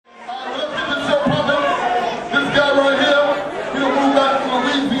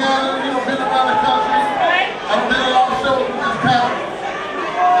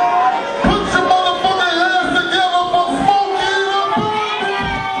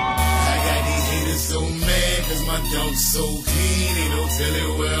junk so clean, ain't no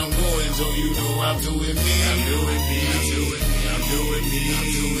telling where I'm going, so you know I'm doing me. I'm doing me. I'm doing me. I'm doing me.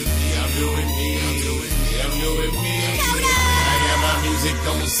 I'm doing me. I'm doing me. I'm doing me. I'm doing me. I got my music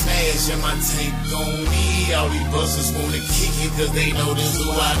on smash and my tank on E. All these busters wanna kick it 'cause they know this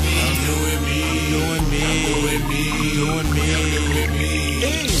who I be. I'm doing me. I'm doing me. I'm doing me. I'm doing me. I'm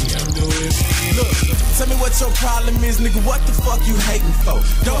doing me. I'm doing me. Look, tell me what your problem is, nigga. What the fuck you hating for?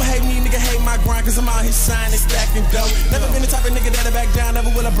 Don't hate me, nigga. Hate my grind, 'cause I'm out here shining, stacking dough. Never been the type of nigga that'll back down. Never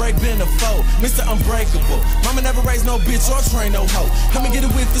will I break, been a foe. Mr. Unbreakable. Mama never raised no bitch or train no hoe. Come and get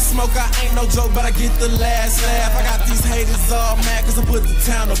it with the smoke. I ain't no joke, but I get the last laugh. I got these haters all mad 'cause I put the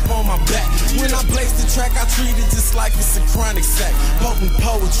town up on my back. When I blaze the track, I treat it just like it's a chronic sack. Potent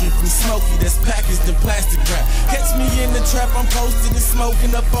poetry from Smokey that's packaged in plastic wrap. Catch me in the trap, I'm posted and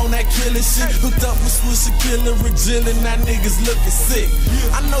smoking up on that killer shit. Hooked up with Swisher Killer, Ric Jilla, now niggas looking sick.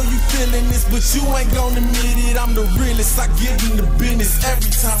 I know you feeling this, but you ain't gon' admit it. I'm the realest, I give them the business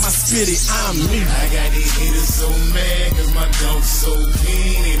every time I spit it. I'm me. I got these haters so mad 'cause my junk so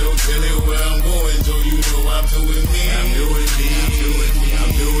clean, ain't no telling where I'm going, so you know I'm doing me. I'm doing me. I'm doing me.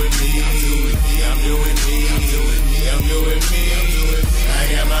 I'm doing me. I'm doing me. I'm doing me. I'm doing me. I'm doing me. I'm doing me.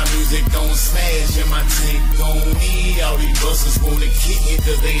 I got my music on smash and my tank on E. All these busters wanna kick it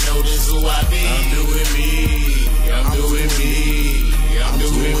 'cause they know this who I be. I'm doing me. I'm doing me. I'm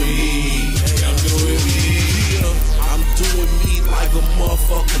doing me. I'm doing me. I'm doing me like a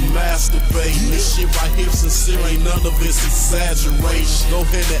motherfucker masturbating. This shit right here sincere, ain't none of it's exaggeration. Go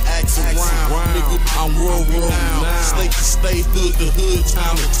ahead and act around, nigga. I'm world now. State to state, hood to hood,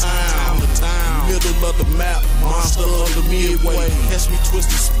 town to town. Middle of the map, monster of the midway. Catch me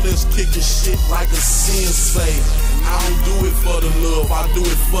twisted splits, kicking shit like a sensei. I don't do it for the love, I do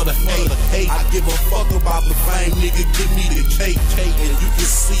it for the hate. I give a fuck about the fame, nigga. Give me the cake. And you can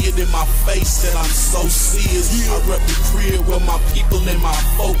see it in my face that I'm so serious. I rep the crib where my people and my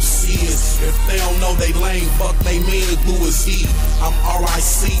folks is. If they don't know they lame, fuck they mean, who is he? I'm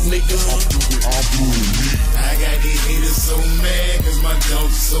RIC, nigga. I'm doing me. I got these haters so mad 'cause my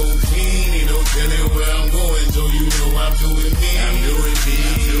junk so clean, ain't no telling where I'm going, so you know I'm doing me. I'm doing me.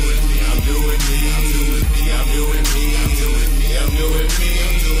 I'm doing me. I'm doing me. I'm doing me. I'm doing me. I'm doing me. I'm doing me.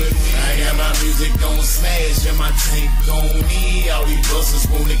 I'm doing me. I got my music on smash and my tank on E. All these busters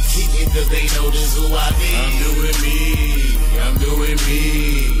wanna kick it 'cause they know this who I be. I'm doing me. I'm doing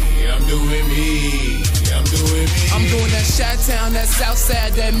me. I'm doing me. I'm doing me. I'm doing that Chi-Town, that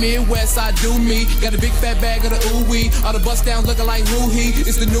Southside, that Midwest. I do me. Got a big fat bag of the ooh-wee. All the Bussdown looking like Ruhi.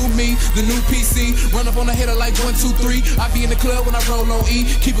 It's the new me, the new PC. Run up on the hitter like 1, 2, 3. I be in the club when I roll on E.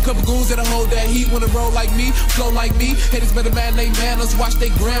 Keep a couple goons that'll hold that heat. Wanna roll like me, flow like me. Haters better man they manners, watch they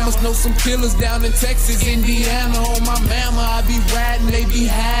grammars. Know some killers down in Texas, Indiana. On my mama, I be riding, they be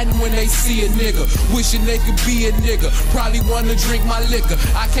hiding when they see a nigga. Wishing they could be a nigga. Probably wanna drink my liquor.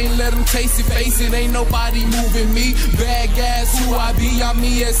 I can't let them taste it, face it. Ain't nobody moving me. Bad guys, who I be, I'm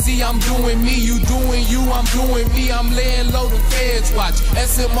ESC, I'm doing me. You doing you, I'm doing me. I'm laying low, the feds watch.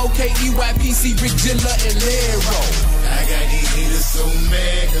 SMOKEYPC, Ric Jilla, and Ledroc. I got these haters so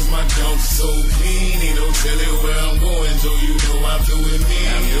mad 'cause my junk so clean, ain't no telling where I'm going, so you know I'm doing me.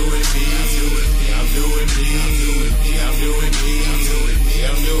 I'm doing me. I'm doing me. I'm doing me. I'm doing me. I'm doing me. I'm doing me.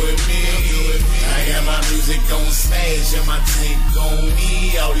 I'm doing me. I'm doing me. I got my music on smash and my tank on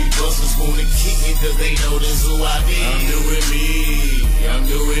E. All these busters wanna kick it 'cause they know this who I be. I'm doing me. I'm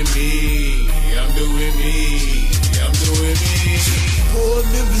doing me. I'm doing me. I'm doing me. Board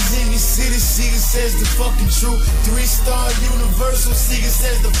members in your city, Seeger says the fucking truth. 3-star Universal, Seeger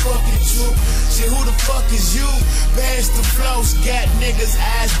says the fucking truth. Shit, who the fuck is you? Bash the flows, got niggas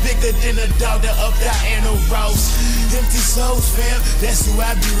eyes bigger than a dog that up Diana Ross. Empty souls, fam, that's who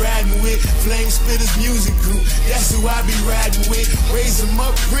I be riding with. Flame Spitters music group, that's who I be riding with. Raise 'em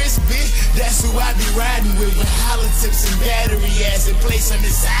up, Chris, bitch, that's who I be riding with. With hollow tips and battery ass and place on the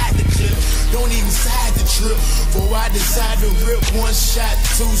side the clip. Don't even side the trip, for I decide to rip 1 shot,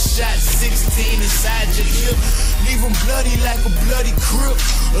 2 shots, 16 inside your hip. Leave 'em bloody like a bloody crip,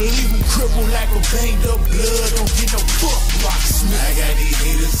 or leave 'em crippled like a banged up blood. Don't get no fuck locksmith. I got these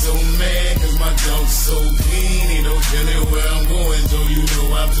haters so mad 'cause my junk so clean, ain't no telling where I'm going, so you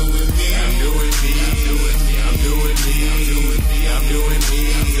know I'm doing me. I'm doing me. I'm doing me. I'm doing me. I'm doing me. I'm doing me.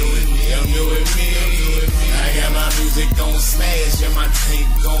 I'm doing me. I'm doing me. I'm doing me. I got my music on smash and my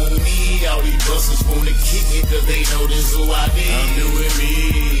tank on E. All these busters wanna kick it 'cause they know this who I be. I'm doing me.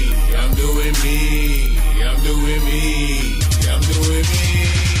 I'm doing me. I'm doing me. I'm doing me.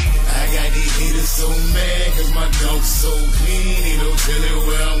 I got these haters so mad 'cause my junk so clean, ain't no telling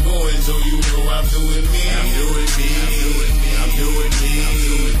where I'm going, so you know I'm doing me. I'm doing me. I'm doing me. I'm doing me. I'm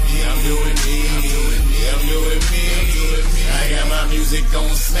doing me. music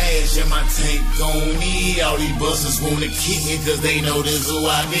gon' smash and my tank gon' eat. All these busters wanna kick me cause they know this who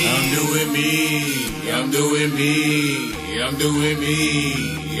I be. I'm doing me, I'm doing me, I'm doing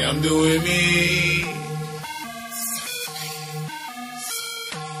me, I'm doing me.